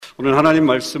오늘 하나님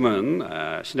말씀은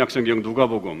신약성경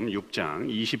누가복음 6장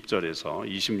 20절에서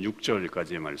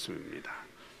 26절까지의 말씀입니다.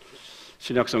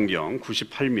 신약성경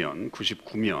 98면,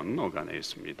 99면 어간에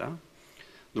있습니다.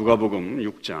 누가복음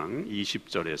 6장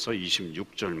 20절에서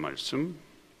 26절 말씀.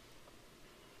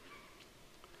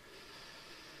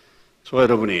 저와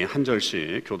여러분이 한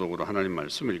절씩 교독으로 하나님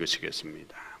말씀을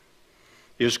읽으시겠습니다.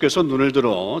 예수께서 눈을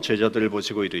들어 제자들을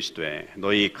보시고 이르시되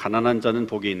너희 가난한 자는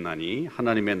복이 있나니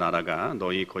하나님의 나라가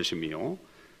너희 것이며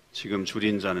지금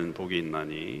줄인 자는 복이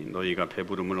있나니 너희가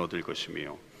배부름을 얻을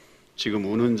것이며 지금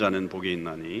우는 자는 복이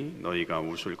있나니 너희가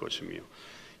웃을 것이며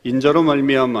인자로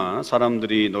말미암아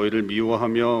사람들이 너희를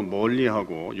미워하며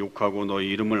멀리하고 욕하고 너희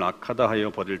이름을 악하다 하여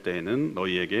버릴 때에는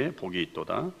너희에게 복이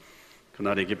있도다.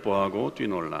 그날에 기뻐하고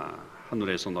뛰놀라.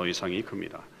 하늘에서 너희 상이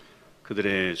큽니다.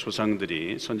 그들의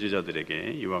조상들이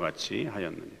선지자들에게 이와 같이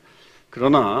하였느니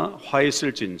그러나 화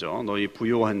있을진저 너희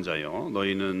부요한 자여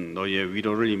너희는 너희의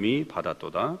위로를 이미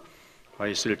받았도다. 화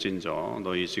있을진저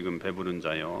너희 지금 배부른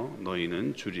자여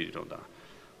너희는 줄이리로다.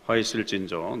 화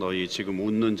있을진저 너희 지금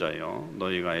웃는 자여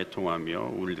너희가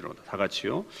애통하며 울리로다. 다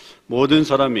같이요. 모든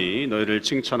사람이 너희를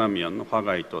칭찬하면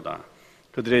화가 있도다.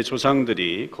 그들의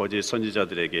조상들이 거짓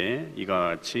선지자들에게 이와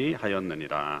같이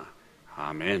하였느니라.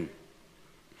 아멘.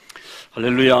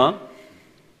 할렐루야.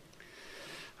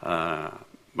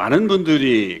 많은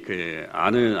분들이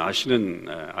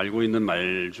알고 있는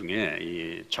말 중에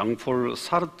이 장폴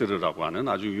사르트르라고 하는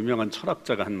아주 유명한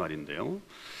철학자가 한 말인데요.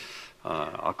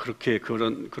 그렇게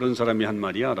그런 사람이 한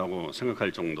말이야 라고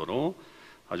생각할 정도로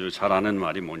아주 잘 아는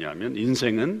말이 뭐냐면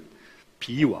인생은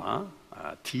B와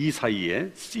D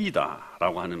사이에 C다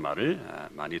라고 하는 말을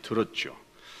많이 들었죠.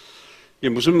 이게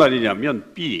무슨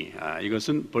말이냐면 B,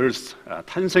 이것은 birth,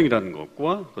 탄생이라는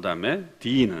것과 그 다음에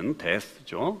D는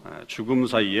death죠. 죽음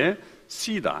사이에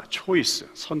C다, choice,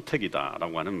 선택이다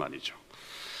라고 하는 말이죠.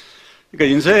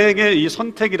 그러니까 인생의 이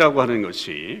선택이라고 하는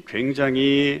것이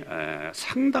굉장히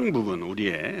상당 부분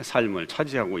우리의 삶을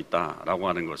차지하고 있다라고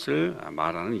하는 것을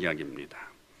말하는 이야기입니다.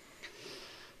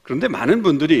 그런데 많은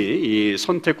분들이 이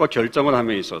선택과 결정을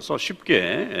함에 있어서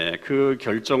쉽게 그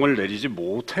결정을 내리지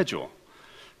못하죠.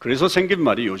 그래서 생긴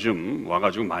말이 요즘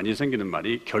와가지고 많이 생기는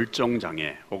말이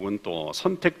결정장애 혹은 또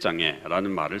선택장애라는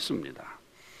말을 씁니다.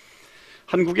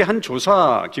 한국의 한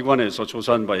조사기관에서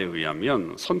조사한 바에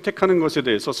의하면 선택하는 것에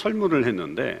대해서 설문을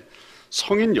했는데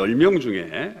성인 10명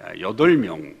중에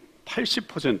 8명,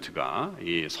 80%가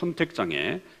이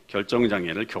선택장애,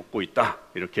 결정장애를 겪고 있다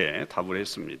이렇게 답을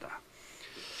했습니다.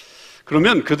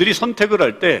 그러면 그들이 선택을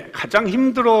할 때 가장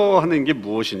힘들어하는 게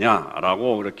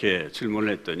무엇이냐라고 그렇게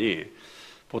질문을 했더니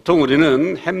보통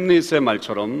우리는 햄릿의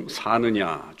말처럼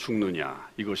사느냐 죽느냐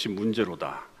이것이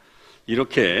문제로다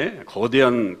이렇게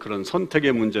거대한 그런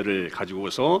선택의 문제를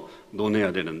가지고서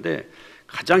논해야 되는데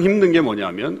가장 힘든 게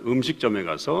뭐냐면 음식점에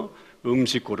가서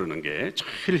음식 고르는 게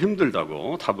제일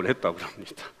힘들다고 답을 했다고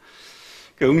합니다.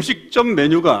 음식점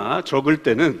메뉴가 적을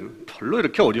때는 별로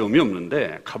이렇게 어려움이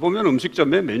없는데 가보면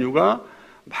음식점의 메뉴가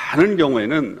많은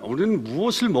경우에는 우리는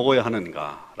무엇을 먹어야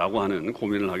하는가라고 하는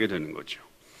고민을 하게 되는 거죠.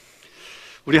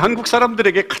 우리 한국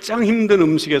사람들에게 가장 힘든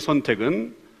음식의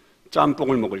선택은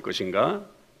짬뽕을 먹을 것인가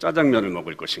짜장면을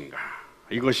먹을 것인가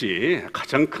이것이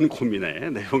가장 큰 고민의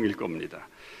내용일 겁니다.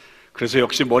 그래서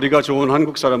역시 머리가 좋은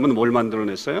한국 사람은 뭘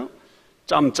만들어냈어요?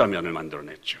 짬짜면을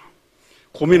만들어냈죠.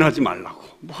 고민하지 말라고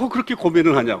뭐 그렇게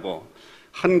고민을 하냐고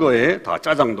한 거에 다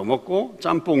짜장도 먹고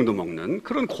짬뽕도 먹는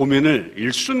그런 고민을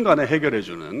일순간에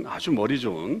해결해주는 아주 머리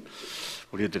좋은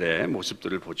우리들의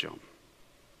모습들을 보죠.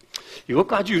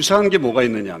 이것과 아주 유사한 게 뭐가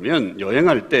있느냐면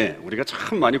여행할 때 우리가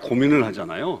참 많이 고민을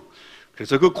하잖아요.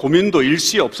 그래서 그 고민도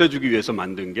일시 없애주기 위해서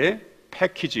만든 게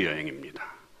패키지 여행입니다.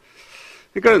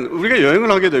 그러니까 우리가 여행을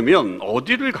하게 되면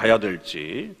어디를 가야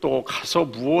될지 또 가서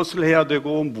무엇을 해야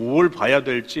되고 무엇을 봐야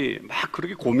될지 막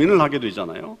그렇게 고민을 하게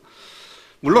되잖아요.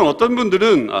 물론 어떤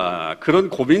분들은 그런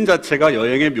고민 자체가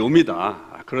여행의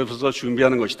묘미다. 그래서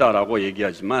준비하는 것이다 라고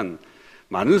얘기하지만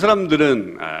많은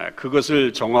사람들은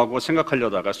그것을 정하고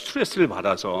생각하려다가 스트레스를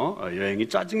받아서 여행이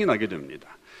짜증이 나게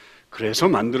됩니다. 그래서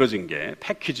만들어진 게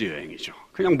패키지 여행이죠.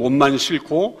 그냥 몸만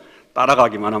싣고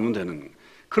따라가기만 하면 되는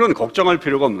그런 걱정할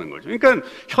필요가 없는 거죠. 그러니까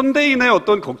현대인의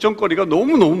어떤 걱정거리가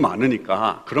너무너무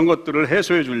많으니까 그런 것들을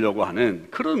해소해 주려고 하는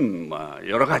그런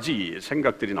여러 가지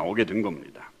생각들이 나오게 된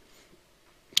겁니다.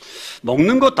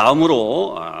 먹는 것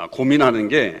다음으로 고민하는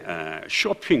게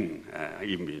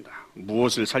쇼핑입니다.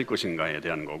 무엇을 살 것인가에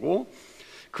대한 거고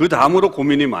그 다음으로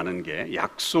고민이 많은 게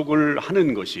약속을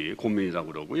하는 것이 고민이라고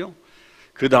그러고요.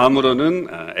 그 다음으로는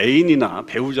애인이나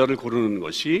배우자를 고르는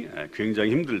것이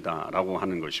굉장히 힘들다라고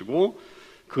하는 것이고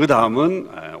그 다음은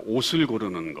옷을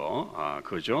고르는 거,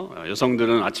 그죠?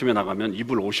 여성들은 아침에 나가면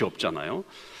입을 옷이 없잖아요.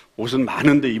 옷은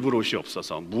많은데 입을 옷이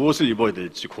없어서 무엇을 입어야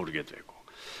될지 고르게 되고,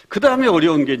 그 다음에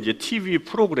어려운 게 이제 TV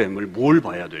프로그램을 뭘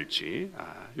봐야 될지.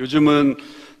 요즘은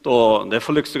또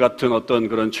넷플릭스 같은 어떤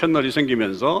그런 채널이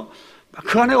생기면서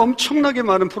그 안에 엄청나게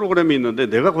많은 프로그램이 있는데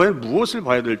내가 과연 무엇을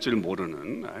봐야 될지를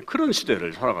모르는 그런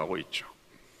시대를 살아가고 있죠.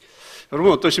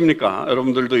 여러분 어떠십니까?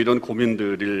 여러분들도 이런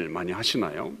고민들을 많이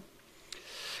하시나요?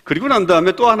 그리고 난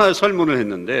다음에 또 하나의 설문을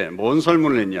했는데, 뭔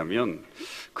설문을 했냐면,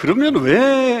 그러면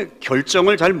왜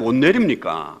결정을 잘 못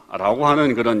내립니까? 라고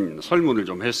하는 그런 설문을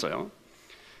좀 했어요.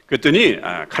 그랬더니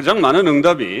가장 많은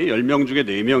응답이 10명 중에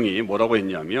 4명이 뭐라고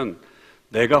했냐면,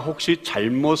 내가 혹시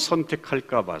잘못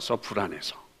선택할까 봐서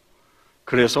불안해서,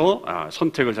 그래서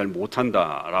선택을 잘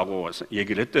못한다라고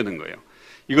얘기를 했다는 거예요.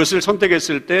 이것을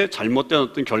선택했을 때 잘못된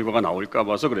어떤 결과가 나올까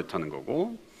봐서 그랬다는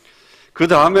거고, 그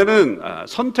다음에는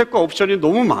선택과 옵션이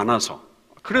너무 많아서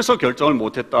그래서 결정을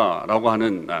못했다라고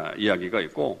하는 이야기가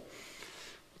있고,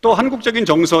 또 한국적인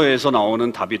정서에서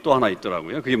나오는 답이 또 하나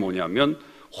있더라고요. 그게 뭐냐면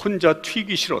혼자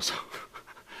튀기 싫어서.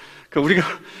 우리가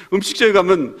음식점에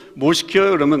가면 뭐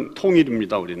시켜요? 그러면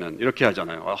통일입니다. 우리는 이렇게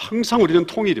하잖아요. 항상 우리는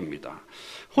통일입니다.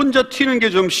 혼자 튀는 게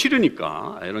좀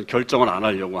싫으니까 이런 결정을 안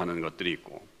하려고 하는 것들이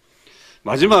있고,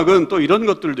 마지막은 또 이런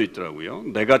것들도 있더라고요.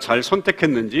 내가 잘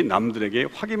선택했는지 남들에게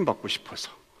확인받고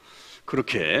싶어서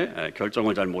그렇게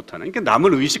결정을 잘 못하는, 그러니까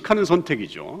남을 의식하는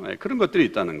선택이죠. 그런 것들이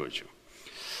있다는 거죠.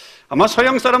 아마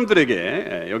서양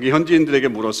사람들에게, 여기 현지인들에게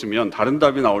물었으면 다른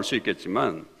답이 나올 수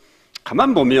있겠지만,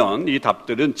 가만 보면 이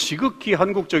답들은 지극히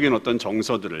한국적인 어떤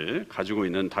정서들을 가지고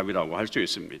있는 답이라고 할 수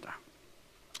있습니다.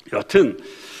 여하튼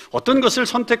어떤 것을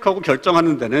선택하고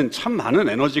결정하는 데는 참 많은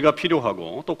에너지가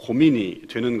필요하고 또 고민이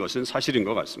되는 것은 사실인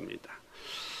것 같습니다.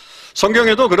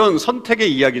 성경에도 그런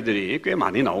선택의 이야기들이 꽤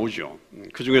많이 나오죠.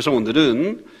 그 중에서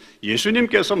오늘은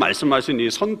예수님께서 말씀하신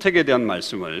이 선택에 대한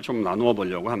말씀을 좀 나누어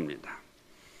보려고 합니다.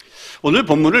 오늘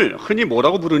본문을 흔히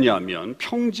뭐라고 부르냐 하면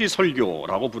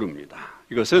평지설교라고 부릅니다.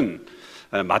 이것은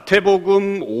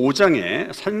마태복음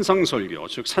 5장의 산상설교,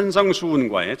 즉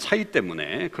산상수훈과의 차이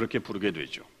때문에 그렇게 부르게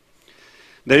되죠.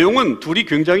 내용은 둘이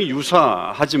굉장히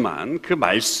유사하지만 그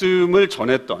말씀을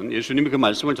전했던, 예수님이 그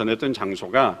말씀을 전했던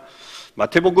장소가,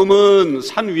 마태복음은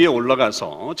산 위에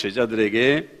올라가서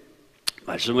제자들에게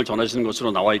말씀을 전하시는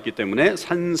것으로 나와 있기 때문에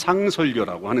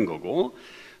산상설교라고 하는 거고,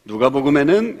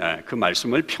 누가복음에는 그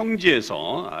말씀을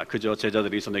평지에서 그저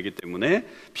제자들이 전하기 때문에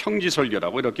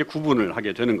평지설교라고 이렇게 구분을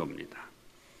하게 되는 겁니다.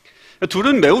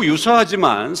 둘은 매우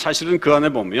유사하지만 사실은 그 안에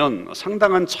보면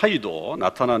상당한 차이도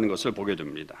나타나는 것을 보게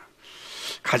됩니다.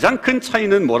 가장 큰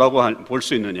차이는 뭐라고 볼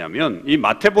수 있느냐면, 이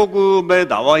마태복음에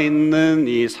나와 있는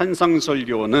이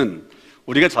산상설교는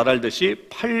우리가 잘 알듯이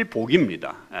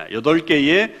 8복입니다.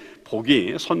 8개의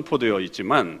복이 선포되어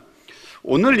있지만,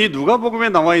 오늘 이 누가복음에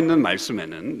나와 있는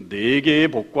말씀에는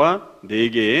 4개의 복과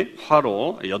 4개의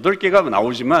화로, 8개가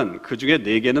나오지만 그 중에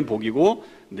 4개는 복이고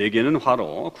 4개는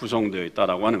화로 구성되어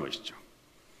있다라고 하는 것이죠.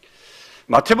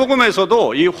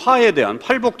 마태복음에서도 이 화에 대한,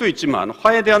 8복도 있지만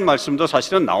화에 대한 말씀도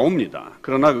사실은 나옵니다.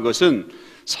 그러나 그것은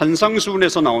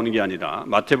산상수훈에서 나오는 게 아니라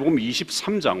마태복음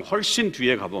 23장 훨씬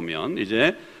뒤에 가보면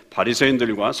이제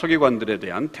바리새인들과 서기관들에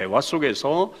대한 대화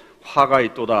속에서 화가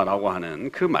있도다라고 하는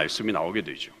그 말씀이 나오게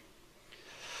되죠.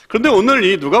 그런데 오늘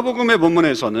이 누가복음의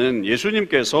본문에서는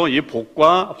예수님께서 이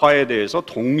복과 화에 대해서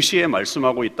동시에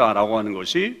말씀하고 있다라고 하는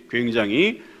것이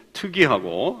굉장히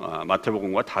특이하고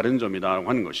마태복음과 다른 점이다라고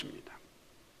하는 것입니다.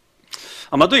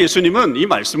 아마도 예수님은 이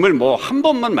말씀을 한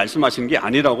번만 말씀하신 게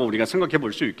아니라고 우리가 생각해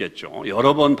볼 수 있겠죠.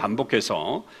 여러 번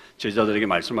반복해서 제자들에게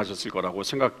말씀하셨을 거라고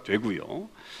생각되고요.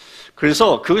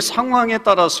 그래서 그 상황에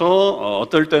따라서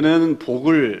어떨 때는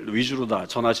복을 위주로 다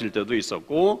전하실 때도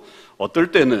있었고,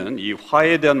 어떨 때는 이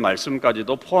화에 대한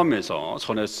말씀까지도 포함해서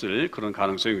전했을 그런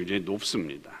가능성이 굉장히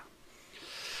높습니다.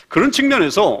 그런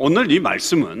측면에서 오늘 이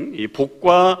말씀은 이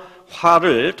복과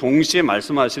화를 동시에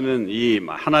말씀하시는 이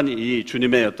하나님, 이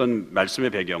주님의 어떤 말씀의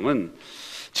배경은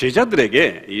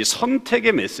제자들에게 이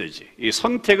선택의 메시지, 이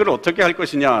선택을 어떻게 할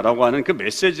것이냐라고 하는 그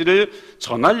메시지를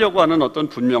전하려고 하는 어떤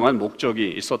분명한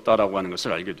목적이 있었다라고 하는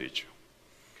것을 알게 되죠.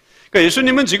 그러니까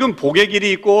예수님은 지금 복의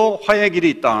길이 있고 화의 길이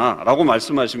있다라고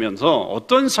말씀하시면서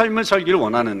어떤 삶을 살기를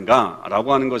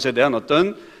원하는가라고 하는 것에 대한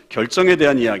어떤 결정에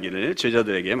대한 이야기를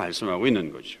제자들에게 말씀하고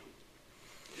있는 거죠.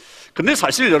 근데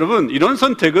사실 여러분, 이런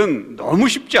선택은 너무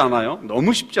쉽지 않아요?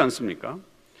 너무 쉽지 않습니까?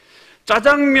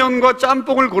 짜장면과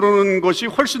짬뽕을 고르는 것이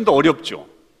훨씬 더 어렵죠.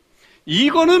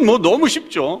 이거는 너무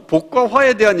쉽죠. 복과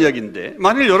화에 대한 이야기인데,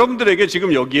 만일 여러분들에게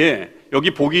지금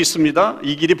여기 복이 있습니다,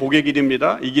 이 길이 복의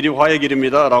길입니다, 이 길이 화의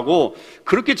길입니다 라고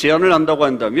그렇게 제안을 한다고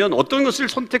한다면, 어떤 것을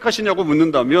선택하시냐고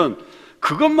묻는다면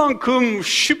그것만큼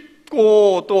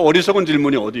쉽고 또 어리석은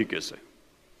질문이 어디 있겠어요?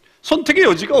 선택의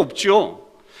여지가 없죠.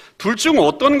 둘 중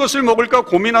어떤 것을 먹을까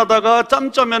고민하다가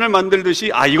짬짜면을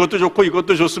만들듯이 이것도 좋고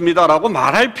이것도 좋습니다라고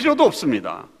말할 필요도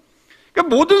없습니다.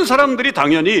 그러니까 모든 사람들이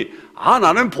당연히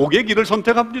나는 복의 길을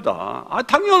선택합니다.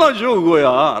 당연하죠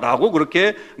그거야 라고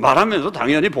그렇게 말하면서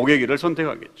당연히 복의 길을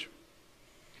선택하겠죠.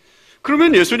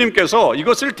 그러면 예수님께서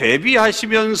이것을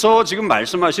대비하시면서 지금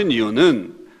말씀하신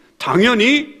이유는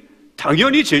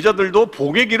당연히 제자들도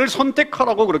복의 길을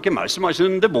선택하라고 그렇게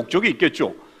말씀하시는데 목적이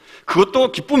있겠죠.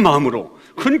 그것도 기쁜 마음으로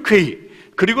흔쾌히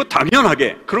그리고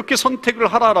당연하게 그렇게 선택을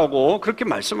하라라고 그렇게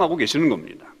말씀하고 계시는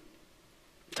겁니다.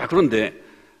 자, 그런데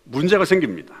문제가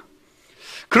생깁니다.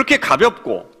 그렇게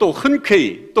가볍고 또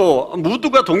흔쾌히 또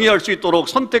모두가 동의할 수 있도록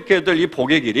선택해야 될 이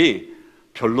복의 길이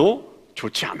별로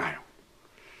좋지 않아요.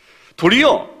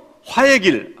 도리어 화의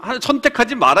길,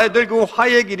 선택하지 말아야 될 그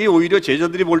화의 길이 오히려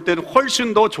제자들이 볼 때는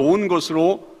훨씬 더 좋은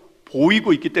것으로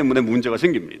보이고 있기 때문에 문제가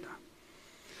생깁니다.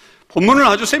 본문을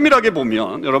아주 세밀하게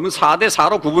보면 여러분 4대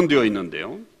 4로 구분되어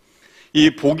있는데요, 이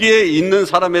보기에 있는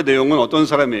사람의 내용은 어떤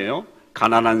사람이에요?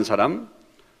 가난한 사람,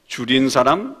 줄인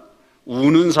사람,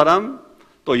 우는 사람,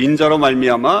 또 인자로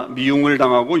말미암아 미움을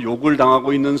당하고 욕을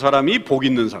당하고 있는 사람이 복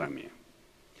있는 사람이에요.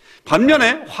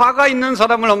 반면에 화가 있는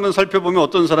사람을 한번 살펴보면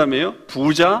어떤 사람이에요?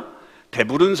 부자,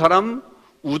 배부른 사람,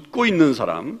 웃고 있는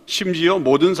사람, 심지어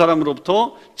모든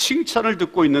사람으로부터 칭찬을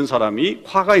듣고 있는 사람이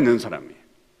화가 있는 사람이에요.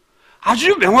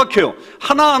 아주 명확해요.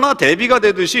 하나하나 대비가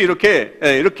되듯이 이렇게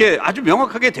아주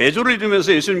명확하게 대조를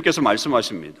이루면서 예수님께서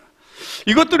말씀하십니다.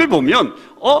 이것들을 보면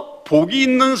복이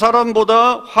있는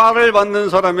사람보다 화를 받는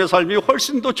사람의 삶이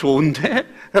훨씬 더 좋은데?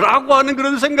 라고 하는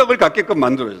그런 생각을 갖게끔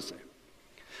만들어졌어요.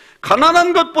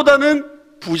 가난한 것보다는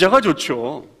부자가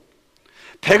좋죠.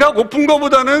 배가 고픈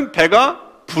것보다는 배가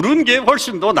부른 게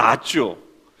훨씬 더 낫죠.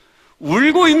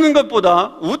 울고 있는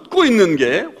것보다 웃고 있는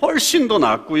게 훨씬 더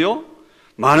낫고요,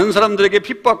 많은 사람들에게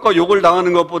핍박과 욕을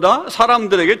당하는 것보다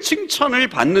사람들에게 칭찬을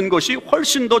받는 것이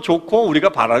훨씬 더 좋고 우리가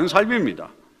바라는 삶입니다.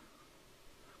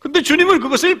 근데 주님은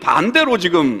그것을 반대로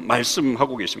지금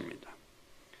말씀하고 계십니다.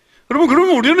 여러분,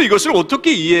 그러면 우리는 이것을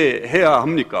어떻게 이해해야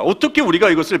합니까? 어떻게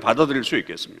우리가 이것을 받아들일 수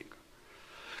있겠습니까?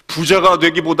 부자가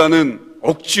되기보다는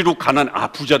억지로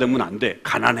부자 되면 안 돼,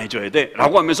 가난해져야 돼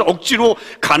라고 하면서 억지로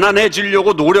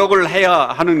가난해지려고 노력을 해야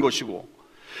하는 것이고,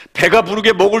 배가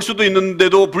부르게 먹을 수도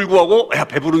있는데도 불구하고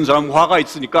배부른 사람 화가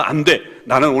있으니까 안 돼,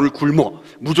 나는 오늘 굶어,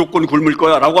 무조건 굶을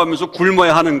거야 라고 하면서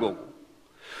굶어야 하는 거고,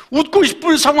 웃고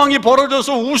싶은 상황이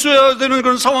벌어져서 웃어야 되는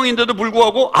그런 상황인데도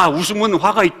불구하고 웃으면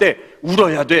화가 있대,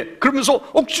 울어야 돼 그러면서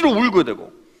억지로 울게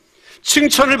되고,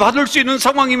 칭찬을 받을 수 있는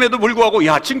상황임에도 불구하고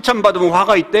칭찬받으면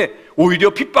화가 있대, 오히려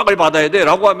핍박을 받아야 돼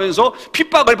라고 하면서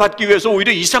핍박을 받기 위해서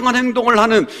오히려 이상한 행동을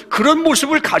하는 그런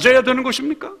모습을 가져야 되는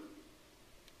것입니까?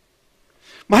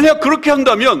 만약 그렇게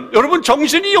한다면 여러분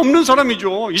정신이 없는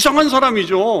사람이죠. 이상한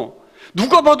사람이죠.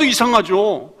 누가 봐도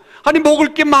이상하죠. 아니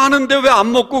먹을 게 많은데 왜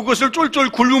안 먹고 그것을 쫄쫄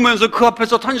굶으면서 그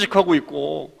앞에서 탄식하고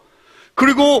있고,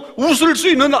 그리고 웃을 수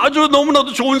있는 아주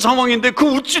너무나도 좋은 상황인데 그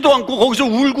웃지도 않고 거기서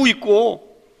울고 있고,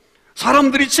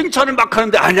 사람들이 칭찬을 막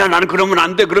하는데 아니야 나는 그러면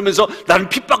안 돼 그러면서 나는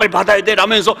핍박을 받아야 돼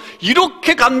라면서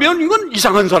이렇게 가면 이건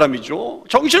이상한 사람이죠.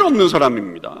 정신없는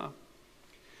사람입니다.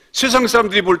 세상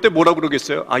사람들이 볼 때 뭐라고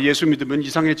그러겠어요? 예수 믿으면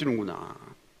이상해지는구나,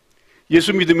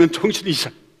 예수 믿으면 정신이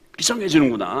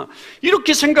이상해지는구나,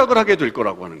 이렇게 생각을 하게 될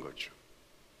거라고 하는 거죠.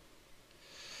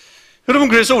 여러분,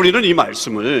 그래서 우리는 이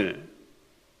말씀을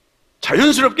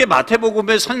자연스럽게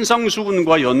마태복음의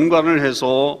산상수훈과 연관을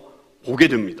해서 보게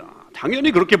됩니다.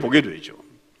 당연히 그렇게 보게 되죠.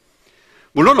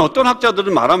 물론 어떤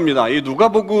학자들은 말합니다. 이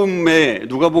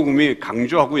누가복음이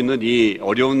강조하고 있는 이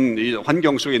어려운 이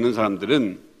환경 속에 있는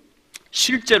사람들은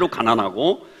실제로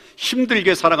가난하고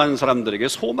힘들게 살아가는 사람들에게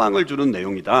소망을 주는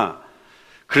내용이다.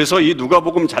 그래서 이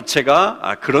누가복음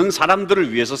자체가 그런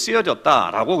사람들을 위해서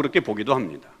쓰여졌다라고 그렇게 보기도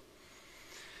합니다.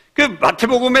 그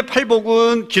마태복음의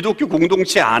 8복은 기독교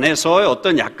공동체 안에서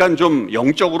어떤 약간 좀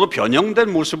영적으로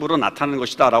변형된 모습으로 나타나는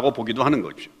것이다라고 보기도 하는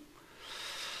거죠.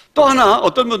 또 하나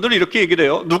어떤 분들은 이렇게 얘기를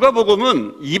해요.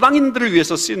 누가복음은 이방인들을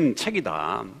위해서 쓴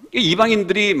책이다.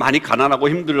 이방인들이 많이 가난하고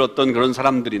힘들었던 그런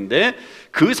사람들인데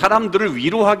그 사람들을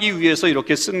위로하기 위해서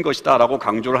이렇게 쓴 것이다 라고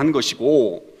강조를 한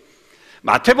것이고,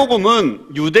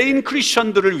 마태복음은 유대인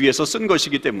크리스천들을 위해서 쓴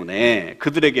것이기 때문에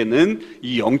그들에게는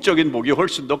이 영적인 복이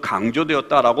훨씬 더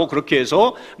강조되었다라고 그렇게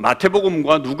해서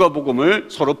마태복음과 누가복음을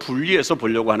서로 분리해서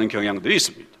보려고 하는 경향들이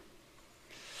있습니다.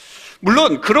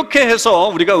 물론 그렇게 해서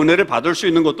우리가 은혜를 받을 수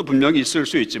있는 것도 분명히 있을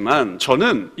수 있지만,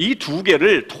 저는 이 두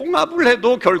개를 통합을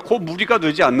해도 결코 무리가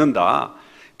되지 않는다,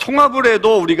 통합을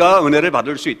해도 우리가 은혜를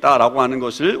받을 수 있다라고 하는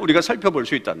것을 우리가 살펴볼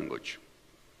수 있다는 거죠.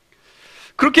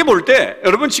 그렇게 볼 때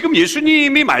여러분, 지금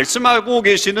예수님이 말씀하고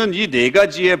계시는 이 네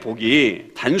가지의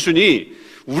복이 단순히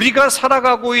우리가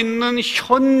살아가고 있는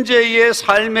현재의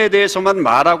삶에 대해서만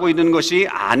말하고 있는 것이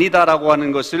아니다라고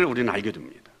하는 것을 우리는 알게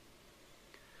됩니다.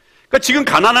 그러니까 지금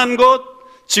가난한 것,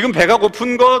 지금 배가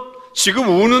고픈 것, 지금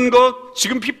우는 것,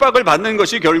 지금 핍박을 받는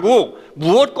것이 결국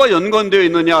무엇과 연관되어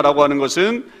있느냐라고 하는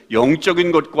것은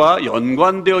영적인 것과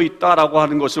연관되어 있다라고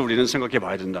하는 것을 우리는 생각해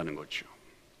봐야 된다는 거죠.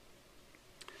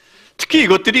 특히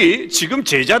이것들이 지금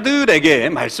제자들에게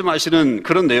말씀하시는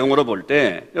그런 내용으로 볼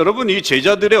때 여러분 이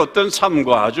제자들의 어떤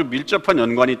삶과 아주 밀접한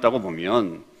연관이 있다고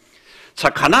보면 자,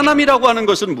 가난함이라고 하는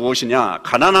것은 무엇이냐?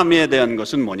 가난함에 대한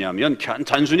것은 뭐냐면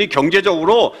단순히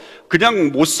경제적으로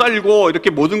그냥 못 살고 이렇게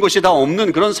모든 것이 다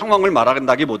없는 그런 상황을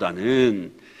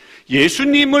말한다기보다는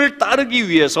예수님을 따르기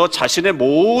위해서 자신의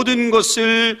모든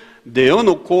것을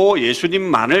내어놓고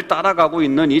예수님만을 따라가고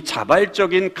있는 이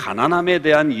자발적인 가난함에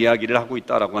대한 이야기를 하고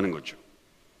있다라고 하는 거죠.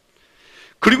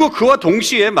 그리고 그와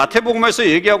동시에 마태복음에서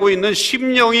얘기하고 있는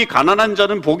심령이 가난한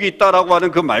자는 복이 있다라고 하는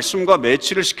그 말씀과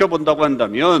매치를 시켜본다고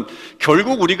한다면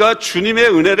결국 우리가 주님의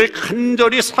은혜를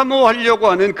간절히 사모하려고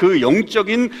하는 그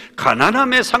영적인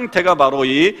가난함의 상태가 바로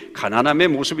이 가난함의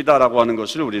모습이다라고 하는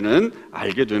것을 우리는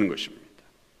알게 되는 것입니다.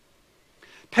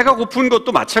 배가 고픈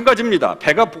것도 마찬가지입니다.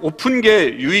 배가 고픈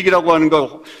게 유익이라고 하는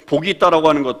것, 복이 있다라고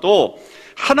하는 것도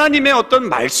하나님의 어떤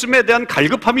말씀에 대한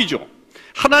갈급함이죠.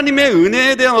 하나님의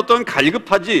은혜에 대한 어떤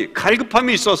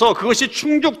갈급함이 있어서 그것이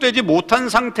충족되지 못한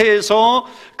상태에서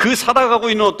그 살아가고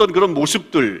있는 어떤 그런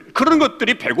모습들, 그런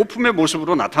것들이 배고픔의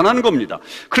모습으로 나타나는 겁니다.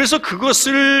 그래서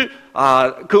그것을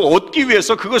얻기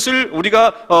위해서 그것을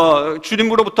우리가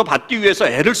주님으로부터 받기 위해서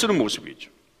애를 쓰는 모습이죠.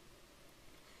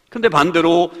 근데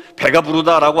반대로 배가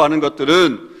부르다라고 하는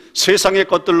것들은 세상의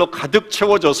것들로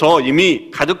이미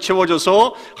가득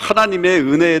채워져서 하나님의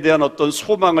은혜에 대한 어떤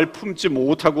소망을 품지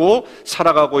못하고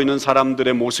살아가고 있는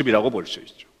사람들의 모습이라고 볼 수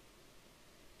있죠.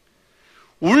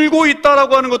 울고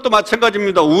있다라고 하는 것도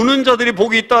마찬가지입니다. 우는 자들이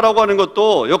복이 있다라고 하는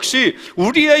것도 역시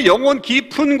우리의 영혼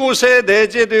깊은 곳에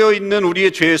내재되어 있는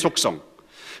우리의 죄의 속성,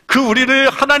 그 우리를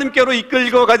하나님께로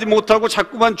이끌어가지 못하고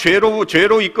자꾸만 죄로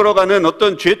이끌어가는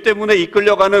어떤 죄 때문에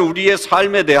이끌려가는 우리의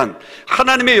삶에 대한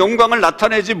하나님의 영광을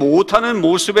나타내지 못하는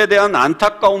모습에 대한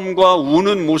안타까움과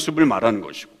우는 모습을 말하는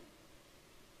것이고,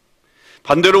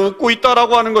 반대로 웃고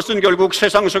있다라고 하는 것은 결국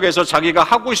세상 속에서 자기가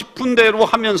하고 싶은 대로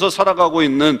하면서 살아가고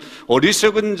있는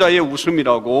어리석은 자의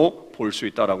웃음이라고 볼 수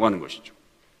있다라고 하는 것이죠.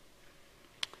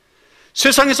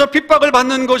 세상에서 핍박을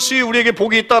받는 것이 우리에게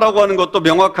복이 있다라고 하는 것도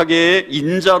명확하게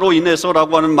인자로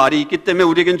인해서라고 하는 말이 있기 때문에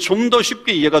우리에겐 좀 더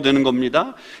쉽게 이해가 되는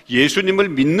겁니다. 예수님을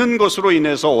믿는 것으로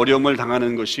인해서 어려움을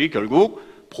당하는 것이 결국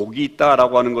복이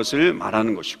있다라고 하는 것을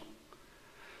말하는 것이고,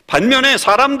 반면에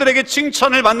사람들에게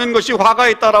칭찬을 받는 것이 화가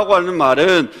있다라고 하는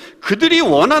말은 그들이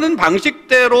원하는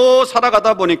방식대로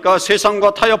살아가다 보니까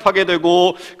세상과 타협하게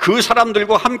되고 그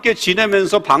사람들과 함께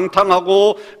지내면서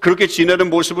방탕하고 그렇게 지내는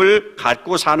모습을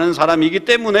갖고 사는 사람이기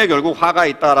때문에 결국 화가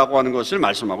있다라고 하는 것을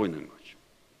말씀하고 있는 거죠.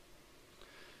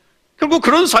 결국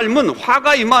그런 삶은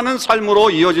화가 임하는 삶으로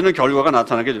이어지는 결과가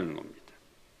나타나게 되는 겁니다.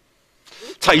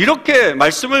 자, 이렇게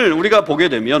말씀을 우리가 보게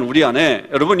되면 우리 안에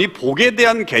여러분 이 복에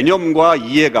대한 개념과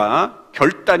이해가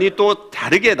결단이 또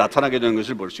다르게 나타나게 되는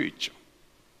것을 볼 수 있죠.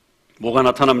 뭐가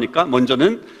나타납니까?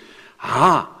 먼저는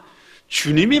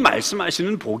주님이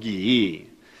말씀하시는 복이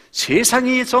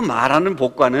세상에서 말하는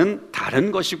복과는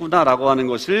다른 것이구나라고 하는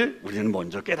것을 우리는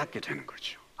먼저 깨닫게 되는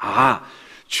거죠.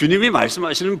 주님이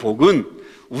말씀하시는 복은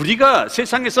우리가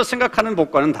세상에서 생각하는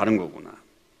복과는 다른 거구나.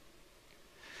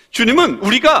 주님은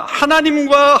우리가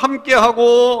하나님과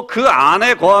함께하고 그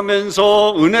안에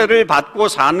거하면서 은혜를 받고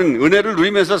사는, 은혜를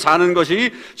누리면서 사는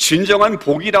것이 진정한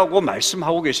복이라고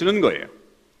말씀하고 계시는 거예요.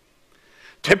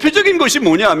 대표적인 것이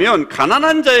뭐냐면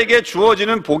가난한 자에게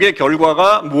주어지는 복의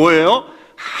결과가 뭐예요?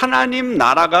 하나님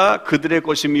나라가 그들의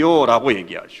것이며 라고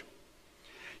얘기하죠.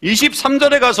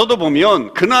 23절에 가서도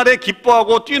보면 그날에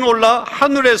기뻐하고 뛰놀라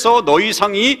하늘에서 너희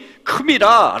상이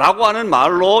큼이라 라고 하는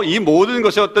말로 이 모든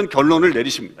것의 어떤 결론을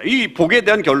내리십니다. 이 복에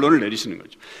대한 결론을 내리시는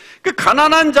거죠. 그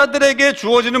가난한 자들에게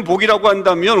주어지는 복이라고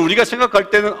한다면 우리가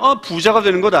생각할 때는 부자가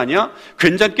되는 것 아니야?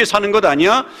 괜찮게 사는 것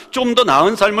아니야? 좀 더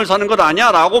나은 삶을 사는 것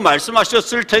아니야? 라고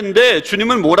말씀하셨을 텐데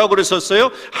주님은 뭐라고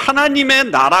그랬었어요? 하나님의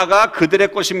나라가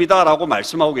그들의 것입니다 라고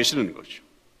말씀하고 계시는 거죠.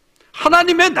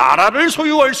 하나님의 나라를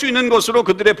소유할 수 있는 것으로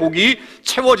그들의 복이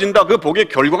채워진다. 그 복의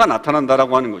결과가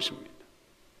나타난다라고 하는 것입니다.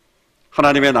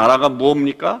 하나님의 나라가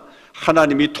무엇입니까?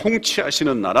 하나님이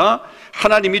통치하시는 나라,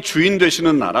 하나님이 주인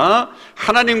되시는 나라,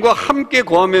 하나님과 함께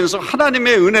거하면서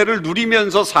하나님의 은혜를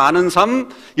누리면서 사는 삶,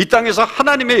 이 땅에서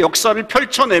하나님의 역사를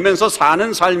펼쳐내면서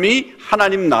사는 삶이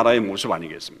하나님 나라의 모습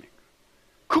아니겠습니까?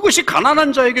 그것이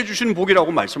가난한 자에게 주신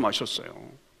복이라고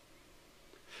말씀하셨어요.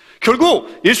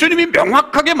 결국 예수님이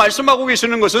명확하게 말씀하고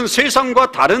계시는 것은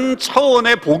세상과 다른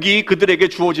차원의 복이 그들에게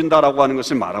주어진다라고 하는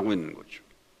것을 말하고 있는 거죠.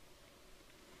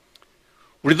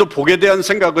 우리도 복에 대한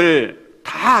생각을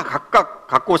다 각각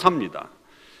갖고 삽니다.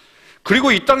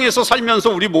 그리고 이 땅에서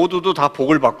살면서 우리 모두도 다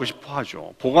복을 받고 싶어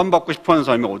하죠. 복 안 받고 싶어 하는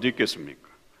사람이 어디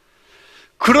있겠습니까?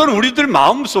 그런 우리들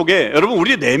마음 속에, 여러분,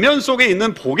 우리 내면 속에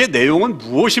있는 복의 내용은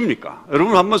무엇입니까?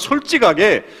 여러분, 한번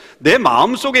솔직하게 내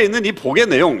마음 속에 있는 이 복의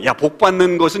내용, 야, 복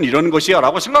받는 것은 이런 것이야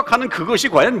라고 생각하는 그것이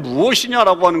과연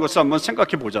무엇이냐라고 하는 것을 한번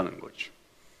생각해 보자는 거죠.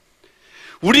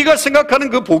 우리가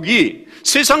생각하는 그 복이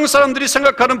세상 사람들이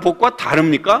생각하는 복과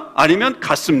다릅니까? 아니면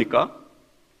같습니까?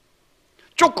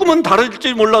 조금은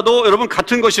다를지 몰라도 여러분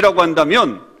같은 것이라고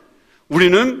한다면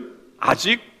우리는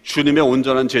아직 주님의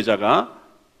온전한 제자가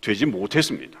되지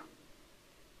못했습니다.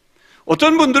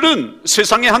 어떤 분들은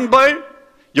세상에 한 발,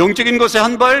 영적인 것에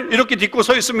한 발 이렇게 딛고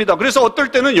서 있습니다. 그래서 어떨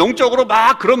때는 영적으로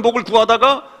막 그런 복을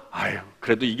구하다가 아유,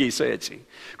 그래도 이게 있어야지.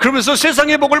 그러면서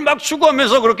세상의 복을 막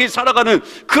추구하면서 그렇게 살아가는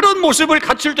그런 모습을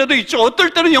갖출 때도 있죠.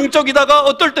 어떨 때는 영적이다가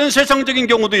어떨 때는 세상적인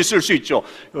경우도 있을 수 있죠.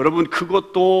 여러분,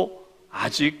 그것도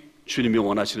아직 주님이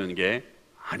원하시는 게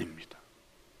아닙니다.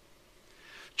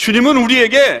 주님은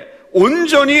우리에게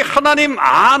온전히 하나님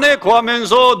안에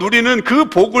거하면서 누리는 그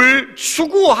복을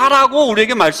추구하라고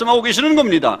우리에게 말씀하고 계시는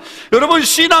겁니다. 여러분,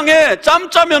 신앙에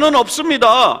짬짜면은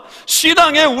없습니다.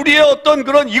 신앙에 우리의 어떤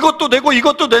그런 이것도 되고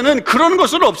이것도 되는 그런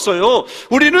것은 없어요.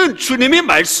 우리는 주님이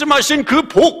말씀하신 그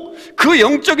복, 그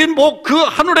영적인 복, 그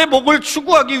하늘의 복을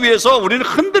추구하기 위해서 우리는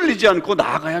흔들리지 않고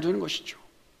나아가야 되는 것이죠.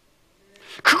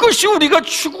 그것이 우리가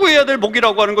추구해야 될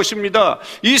복이라고 하는 것입니다.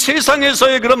 이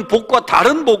세상에서의 그런 복과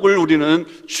다른 복을 우리는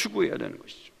추구해야 되는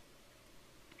것이죠.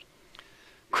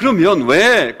 그러면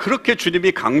왜 그렇게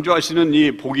주님이 강조하시는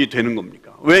이 복이 되는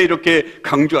겁니까? 왜 이렇게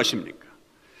강조하십니까?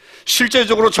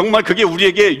 실제적으로 정말 그게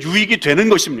우리에게 유익이 되는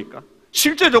것입니까?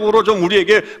 실제적으로 좀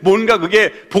우리에게 뭔가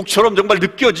그게 복처럼 정말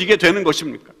느껴지게 되는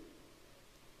것입니까?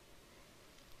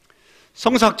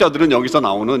 성사학자들은 여기서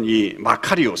나오는 이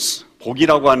마카리오스,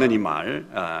 복이라고 하는 이 말,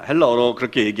 헬라어로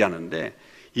그렇게 얘기하는데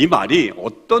이 말이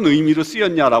어떤 의미로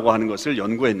쓰였냐라고 하는 것을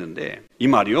연구했는데 이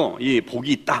말이요, 이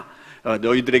복이 있다,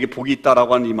 너희들에게 복이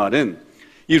있다라고 하는 이 말은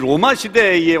이 로마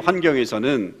시대의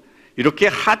환경에서는 이렇게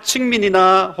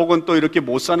하층민이나 혹은 또 이렇게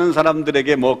못 사는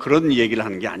사람들에게 뭐 그런 얘기를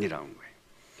하는 게 아니라는 거예요.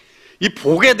 이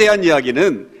복에 대한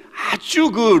이야기는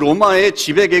아주 그 로마의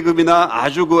지배계급이나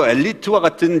아주 그 엘리트와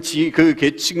같은 그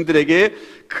계층들에게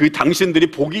그 당신들이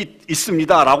복이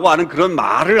있습니다라고 하는 그런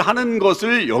말을 하는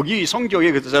것을 여기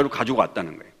성경에 그 대사로 가지고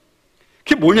왔다는 거예요.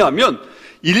 그게 뭐냐면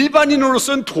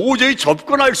일반인으로서는 도저히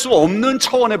접근할 수 없는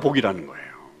차원의 복이라는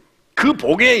거예요. 그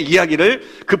복의 이야기를,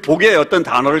 그 복의 어떤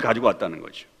단어를 가지고 왔다는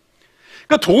거죠.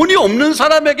 그러니까 돈이 없는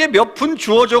사람에게 몇 푼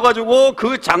주어져가지고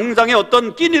그 장장의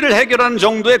어떤 끼니를 해결하는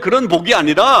정도의 그런 복이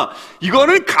아니라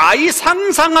이거는 가히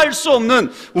상상할 수 없는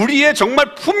우리의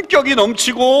정말 품격이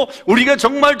넘치고 우리가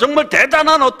정말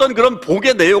대단한 어떤 그런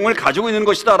복의 내용을 가지고 있는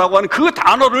것이다라고 하는 그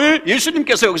단어를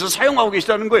예수님께서 여기서 사용하고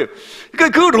계시다는 거예요.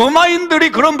 그러니까 그 로마인들이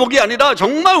그런 복이 아니라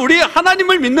정말 우리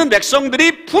하나님을 믿는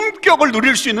백성들이 품격을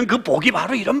누릴 수 있는 그 복이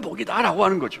바로 이런 복이다라고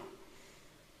하는 거죠.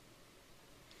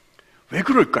 왜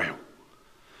그럴까요?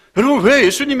 여러분, 왜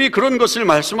예수님이 그런 것을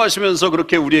말씀하시면서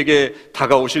그렇게 우리에게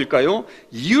다가오실까요?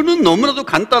 이유는 너무나도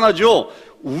간단하죠.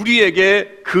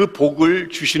 우리에게 그 복을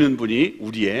주시는 분이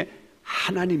우리의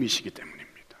하나님이시기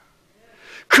때문입니다.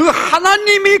 그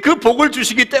하나님이 그 복을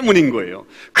주시기 때문인 거예요.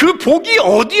 그 복이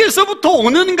어디에서부터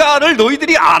오는가를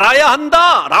너희들이 알아야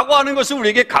한다라고 하는 것을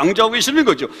우리에게 강조하고 계시는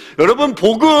거죠. 여러분,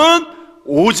 복은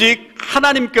오직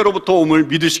하나님께로부터 옴을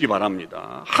믿으시기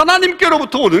바랍니다.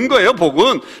 하나님께로부터 오는 거예요.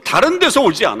 복은 다른 데서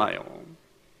오지 않아요.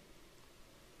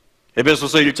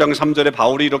 에베소서 1장 3절에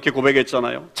바울이 이렇게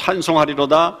고백했잖아요.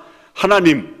 찬송하리로다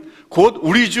하나님 곧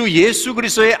우리 주 예수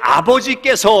그리스도의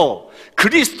아버지께서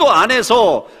그리스도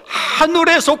안에서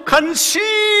하늘에 속한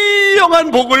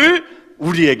신령한 복을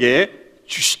우리에게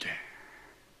주시되.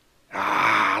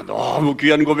 너무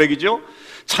귀한 고백이죠.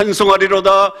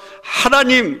 찬송하리로다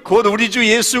하나님 곧 우리 주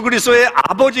예수 그리스도의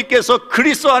아버지께서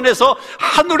그리스도 안에서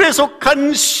하늘에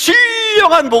속한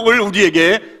신령한 복을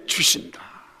우리에게 주신다.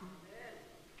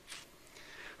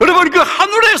 여러분, 그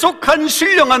하늘에 속한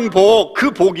신령한 복,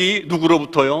 그 복이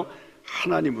누구로부터요?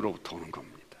 하나님으로부터 오는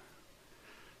겁니다.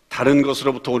 다른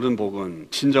것으로부터 오는 복은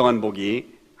진정한 복이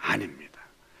아닙니다.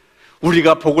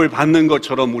 우리가 복을 받는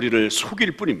것처럼 우리를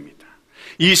속일 뿐입니다.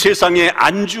 이 세상에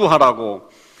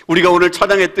안주하라고 우리가 오늘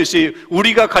찬양했듯이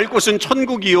우리가 갈 곳은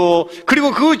천국이요,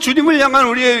 그리고 그 주님을 향한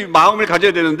우리의 마음을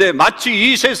가져야 되는데 마치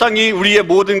이 세상이 우리의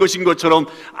모든 것인 것처럼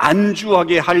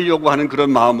안주하게 하려고 하는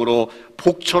그런 마음으로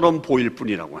복처럼 보일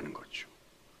뿐이라고 하는 거죠.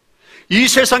 이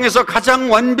세상에서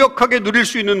가장 완벽하게 누릴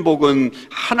수 있는 복은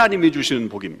하나님이 주시는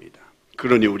복입니다.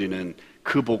 그러니 우리는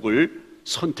그 복을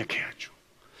선택해야죠.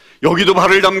 여기도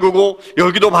발을 담그고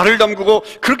여기도 발을 담그고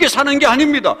그렇게 사는 게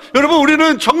아닙니다. 여러분,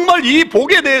 우리는 정말 이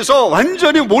복에 대해서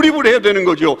완전히 몰입을 해야 되는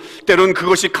거죠. 때론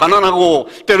그것이 가난하고,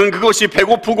 때론 그것이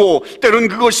배고프고, 때론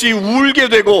그것이 울게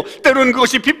되고, 때론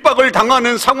그것이 핍박을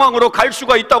당하는 상황으로 갈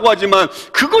수가 있다고 하지만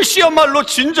그것이야말로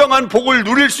진정한 복을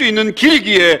누릴 수 있는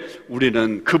길이기에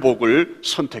우리는 그 복을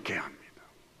선택해야 합니다.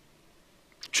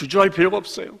 주저할 필요가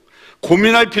없어요.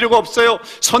 고민할 필요가 없어요.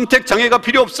 선택 장애가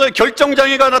필요 없어요. 결정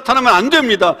장애가 나타나면 안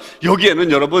됩니다. 여기에는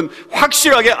여러분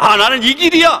확실하게 나는 이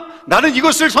길이야, 나는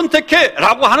이것을 선택해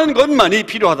라고 하는 것만이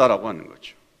필요하다라고 하는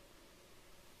거죠.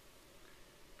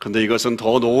 그런데 이것은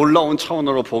더 놀라운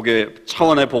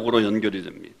차원의 복으로 연결이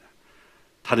됩니다.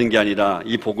 다른 게 아니라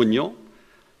이 복은요,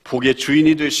 복의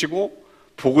주인이 되시고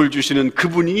복을 주시는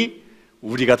그분이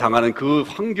우리가 당하는 그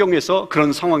환경에서,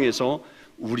 그런 상황에서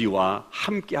우리와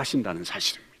함께 하신다는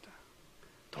사실입니다.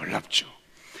 놀랍죠.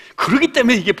 그렇기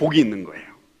때문에 이게 복이 있는 거예요.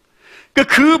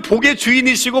 그 복의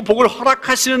주인이시고 복을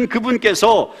허락하시는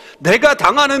그분께서 내가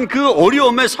당하는 그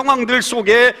어려움의 상황들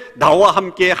속에 나와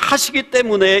함께 하시기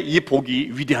때문에 이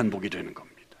복이 위대한 복이 되는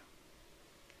겁니다.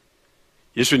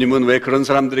 예수님은 왜 그런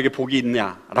사람들에게 복이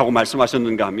있냐라고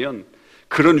말씀하셨는가 하면,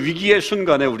 그런 위기의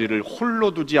순간에 우리를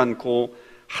홀로 두지 않고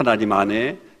하나님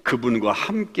안에 그분과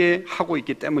함께 하고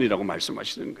있기 때문이라고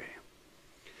말씀하시는 거예요.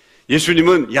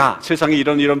 예수님은 세상에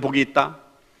이런 복이 있다,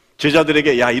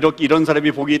 제자들에게 이런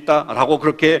사람이 복이 있다 라고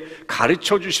그렇게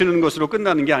가르쳐 주시는 것으로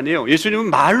끝나는 게 아니에요. 예수님은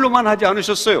말로만 하지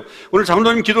않으셨어요. 오늘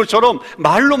장로님 기도처럼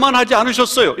말로만 하지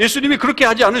않으셨어요. 예수님이 그렇게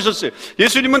하지 않으셨어요.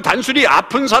 예수님은 단순히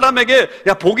아픈 사람에게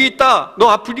복이 있다, 너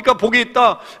아프니까 복이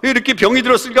있다, 이렇게 병이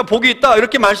들었으니까 복이 있다,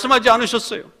 이렇게 말씀하지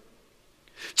않으셨어요.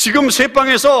 지금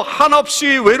새방에서 한없이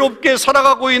외롭게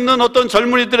살아가고 있는 어떤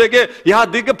젊은이들에게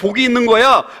네가 복이 있는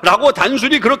거야 라고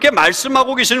단순히 그렇게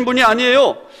말씀하고 계시는 분이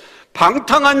아니에요.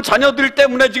 방탕한 자녀들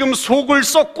때문에 지금 속을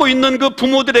썩고 있는 그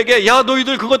부모들에게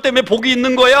너희들 그것 때문에 복이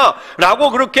있는 거야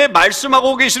라고 그렇게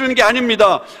말씀하고 계시는 게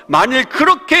아닙니다. 만일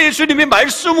그렇게 예수님이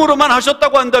말씀으로만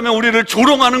하셨다고 한다면 우리를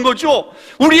조롱하는 거죠.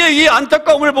 우리의 이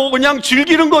안타까움을 보고 그냥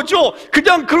즐기는 거죠.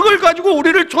 그냥 그걸 가지고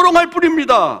우리를 조롱할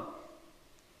뿐입니다.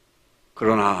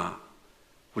 그러나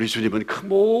우리 주님은 그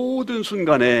모든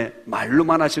순간에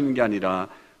말로만 하시는 게 아니라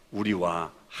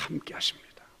우리와 함께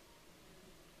하십니다.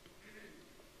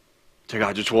 제가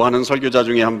아주 좋아하는 설교자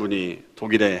중에 한 분이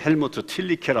독일의 헬무트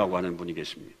틸리케라고 하는 분이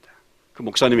계십니다. 그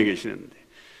목사님이 계시는데,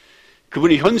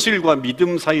 그분이 현실과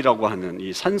믿음 사이라고 하는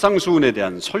이 산상수훈에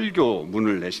대한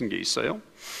설교문을 내신 게 있어요.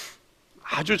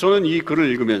 아주 저는 이 글을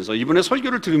읽으면서 이분의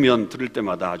설교를 들을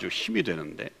때마다 아주 힘이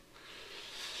되는데,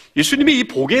 예수님이 이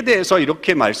복에 대해서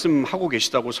이렇게 말씀하고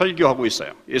계시다고 설교하고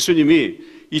있어요. 예수님이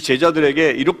이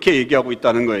제자들에게 이렇게 얘기하고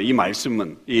있다는 거예요. 이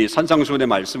말씀은, 이 산상수훈의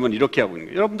말씀은 이렇게 하고 있는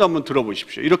거예요. 여러분도 한번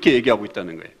들어보십시오. 이렇게 얘기하고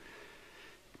있다는 거예요.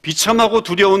 비참하고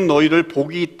두려운 너희를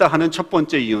복이 있다 하는 첫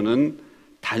번째 이유는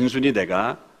단순히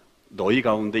내가 너희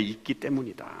가운데 있기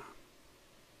때문이다.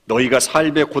 너희가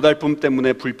삶의 고달픔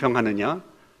때문에 불평하느냐?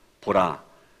 보라,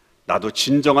 나도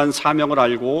진정한 사명을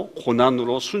알고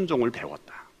고난으로 순종을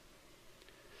배웠다.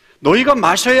 너희가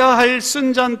마셔야 할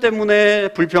쓴 잔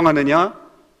때문에 불평하느냐?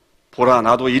 보라,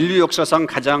 나도 인류 역사상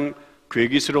가장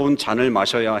괴기스러운 잔을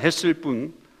마셔야 했을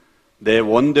뿐 내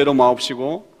원대로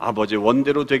마옵시고 아버지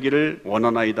원대로 되기를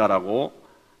원하나이다라고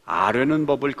아뢰는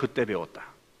법을 그때 배웠다.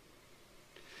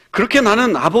 그렇게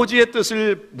나는 아버지의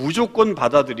뜻을 무조건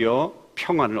받아들여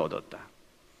평안을 얻었다.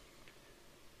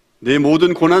 내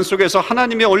모든 고난 속에서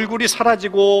하나님의 얼굴이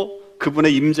사라지고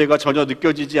그분의 임재가 전혀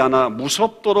느껴지지 않아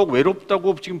무섭도록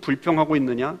외롭다고 지금 불평하고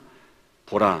있느냐?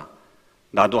 보라,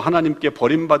 나도 하나님께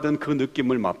버림받은 그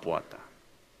느낌을 맛보았다.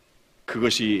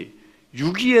 그것이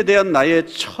유기에 대한 나의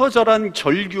처절한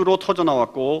절규로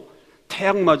터져나왔고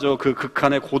태양마저 그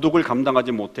극한의 고독을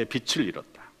감당하지 못해 빛을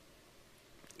잃었다.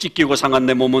 찢기고 상한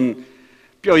내 몸은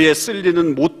뼈에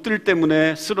쓸리는 못들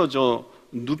때문에 쓰러져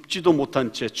눕지도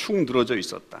못한 채 축 늘어져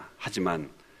있었다. 하지만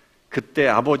그때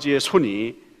아버지의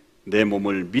손이 내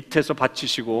몸을 밑에서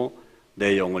받치시고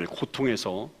내 영을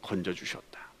고통에서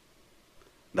건져주셨다.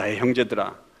 나의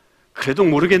형제들아, 그래도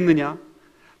모르겠느냐?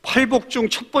 팔복 중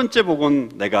첫 번째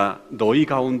복은 내가 너희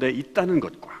가운데 있다는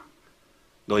것과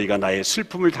너희가 나의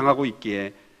슬픔을 당하고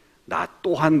있기에 나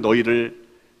또한 너희를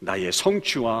나의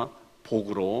성취와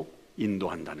복으로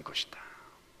인도한다는 것이다.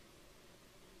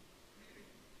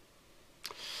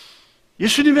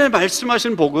 예수님의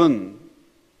말씀하신 복은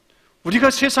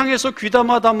우리가 세상에서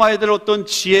귀담아 담아야 될 어떤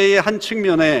지혜의 한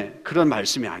측면의 그런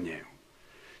말씀이 아니에요.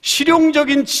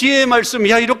 실용적인 지혜의 말씀,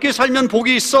 야 이렇게 살면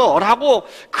복이 있어 라고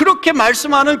그렇게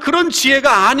말씀하는 그런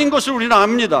지혜가 아닌 것을 우리는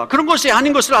압니다. 그런 것이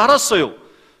아닌 것을 알았어요.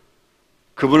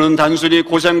 그분은 단순히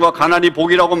고생과 가난이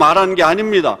복이라고 말하는 게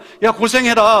아닙니다. 야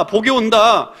고생해라 복이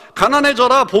온다,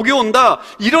 가난해져라 복이 온다,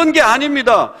 이런 게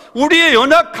아닙니다. 우리의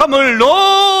연약함을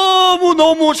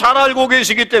너무너무 잘 알고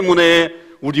계시기 때문에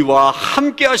우리와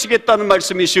함께 하시겠다는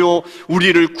말씀이시오,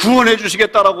 우리를 구원해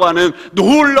주시겠다라고 하는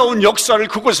놀라운 역사를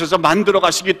그곳에서 만들어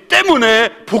가시기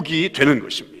때문에 복이 되는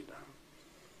것입니다.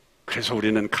 그래서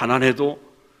우리는 가난해도,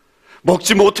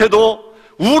 먹지 못해도,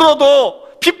 울어도,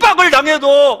 핍박을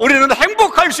당해도 우리는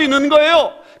행복할 수 있는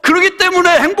거예요. 그렇기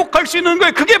때문에 행복할 수 있는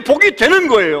거예요. 그게 복이 되는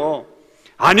거예요.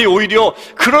 아니 오히려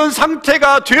그런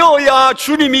상태가 되어야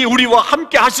주님이 우리와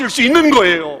함께 하실 수 있는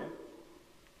거예요.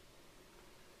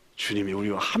 주님이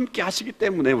우리와 함께 하시기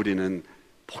때문에 우리는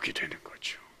복이 되는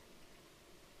거죠.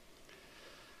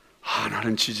 아,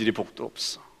 나는 지질이 복도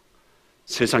없어,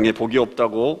 세상에 복이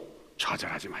없다고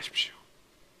좌절하지 마십시오.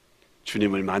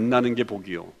 주님을 만나는 게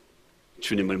복이요,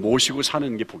 주님을 모시고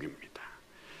사는 게 복입니다.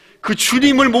 그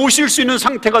주님을 모실 수 있는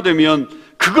상태가 되면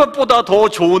그것보다 더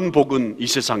좋은 복은 이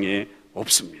세상에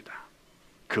없습니다.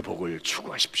 그 복을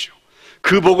추구하십시오.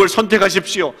 그 복을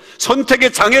선택하십시오.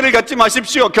 선택의 장애를 갖지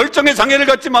마십시오. 결정의 장애를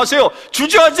갖지 마세요.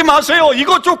 주저하지 마세요.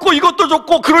 이것 좋고 이것도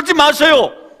좋고 그러지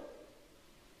마세요.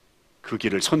 그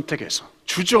길을 선택해서,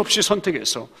 주저없이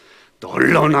선택해서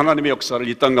놀라운 하나님의 역사를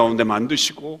이 땅 가운데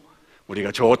만드시고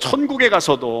우리가 저 천국에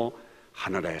가서도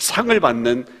하늘의 상을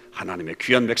받는 하나님의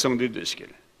귀한 백성들이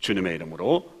되시기를 주님의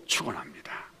이름으로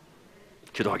축원합니다.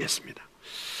 기도하겠습니다.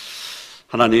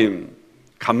 하나님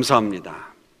감사합니다.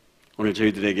 오늘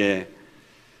저희들에게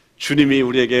주님이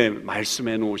우리에게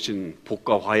말씀해 놓으신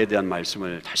복과 화에 대한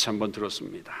말씀을 다시 한번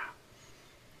들었습니다.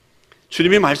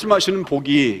 주님이 말씀하시는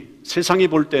복이 세상이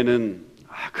볼 때는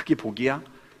그게 복이야?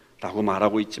 라고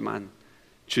말하고 있지만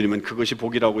주님은 그것이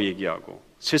복이라고 얘기하고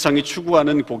세상이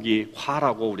추구하는 복이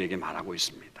화라고 우리에게 말하고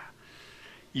있습니다.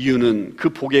 이유는 그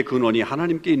복의 근원이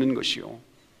하나님께 있는 것이요,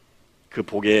 그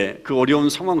복의 그 어려운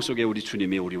상황 속에 우리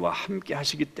주님이 우리와 함께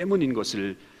하시기 때문인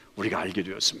것을 우리가 알게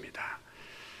되었습니다.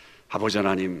 아버지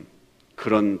하나님,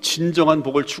 그런 진정한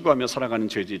복을 추구하며 살아가는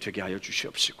저희들이 되게 하여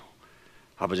주시옵시고,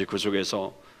 아버지 그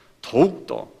속에서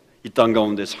더욱더 이 땅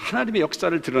가운데서 하나님의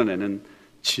역사를 드러내는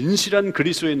진실한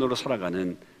그리스도인으로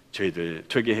살아가는 저희들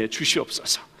되게 해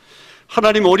주시옵소서.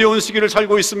 하나님, 어려운 시기를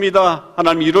살고 있습니다.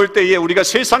 하나님, 이럴 때에 우리가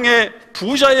세상의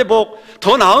부자의 복,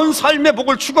 더 나은 삶의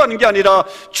복을 추구하는 게 아니라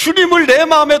주님을 내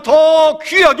마음에 더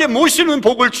귀하게 모시는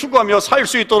복을 추구하며 살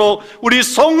수 있도록 우리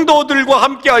성도들과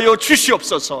함께하여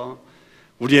주시옵소서.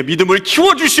 우리의 믿음을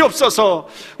키워주시옵소서.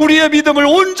 우리의 믿음을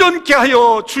온전케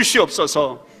하여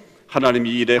주시옵소서. 하나님,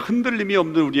 이 일에 흔들림이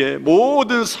없는 우리의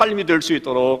모든 삶이 될 수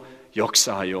있도록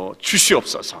역사하여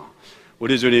주시옵소서.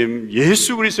 우리 주님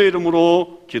예수 그리스도의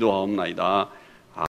이름으로 기도하옵나이다.